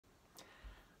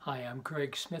Hi, I'm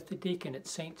Greg Smith, the deacon at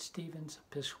St. Stephen's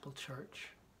Episcopal Church.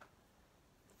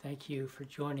 Thank you for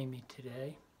joining me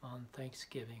today on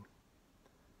Thanksgiving,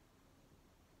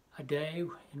 a day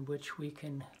in which we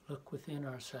can look within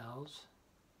ourselves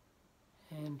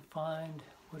and find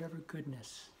whatever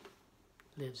goodness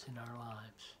lives in our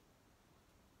lives.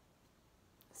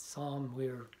 The psalm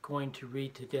we're going to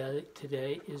read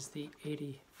today is the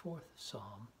 84th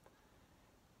Psalm,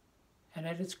 and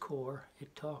at its core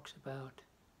it talks about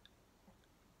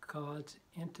God's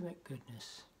intimate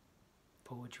goodness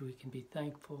for which we can be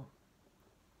thankful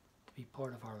to be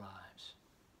part of our lives.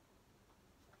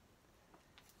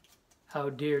 How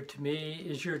dear to me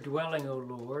is your dwelling, O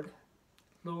Lord,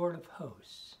 Lord of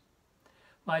hosts.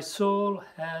 My soul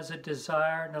has a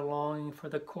desire and a longing for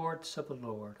the courts of the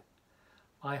Lord.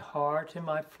 My heart and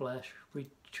my flesh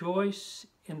rejoice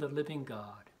in the living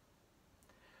God.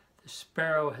 The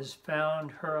sparrow has found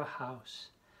her a house,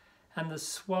 and the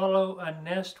swallow a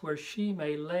nest where she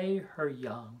may lay her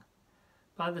young.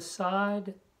 By the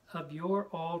side of your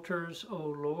altars, O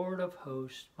Lord of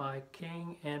hosts, my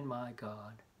King and my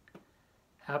God.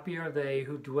 Happy are they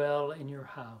who dwell in your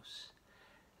house.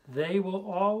 They will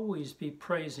always be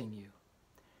praising you.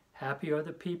 Happy are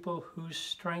the people whose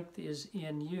strength is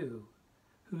in you,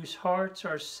 whose hearts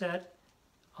are set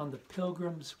on the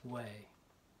pilgrim's way.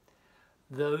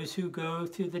 Those who go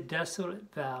through the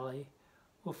desolate valley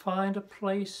will find a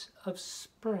place of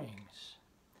springs,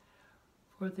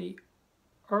 for the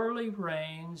early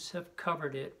rains have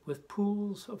covered it with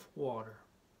pools of water.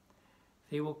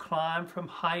 They will climb from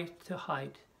height to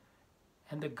height,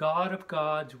 and the God of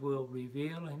gods will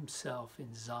reveal himself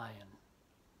in Zion.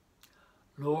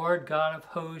 Lord God of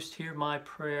hosts, hear my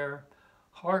prayer.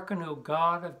 Hearken, O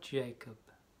God of Jacob.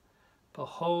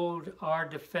 Behold our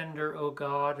defender, O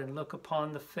God, and look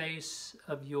upon the face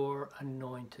of your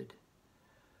anointed.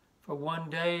 For one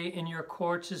day in your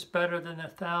courts is better than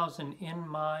 1,000 in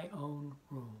my own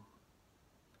room.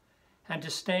 And to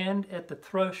stand at the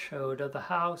threshold of the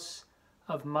house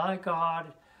of my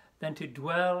God than to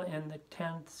dwell in the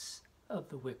tents of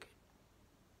the wicked.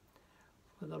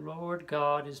 For the Lord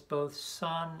God is both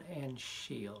sun and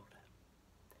shield.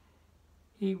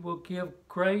 He will give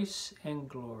grace and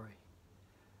glory.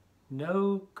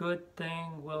 No good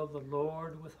thing will the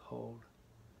Lord withhold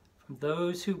from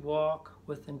those who walk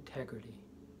with integrity.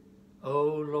 O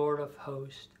Lord of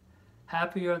hosts,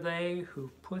 happy are they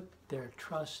who put their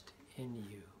trust in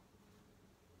you.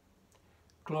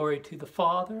 Glory to the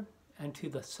Father, and to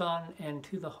the Son, and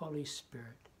to the Holy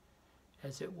Spirit,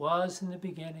 as it was in the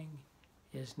beginning,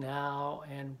 is now,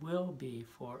 and will be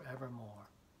forevermore.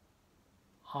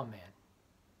 Amen.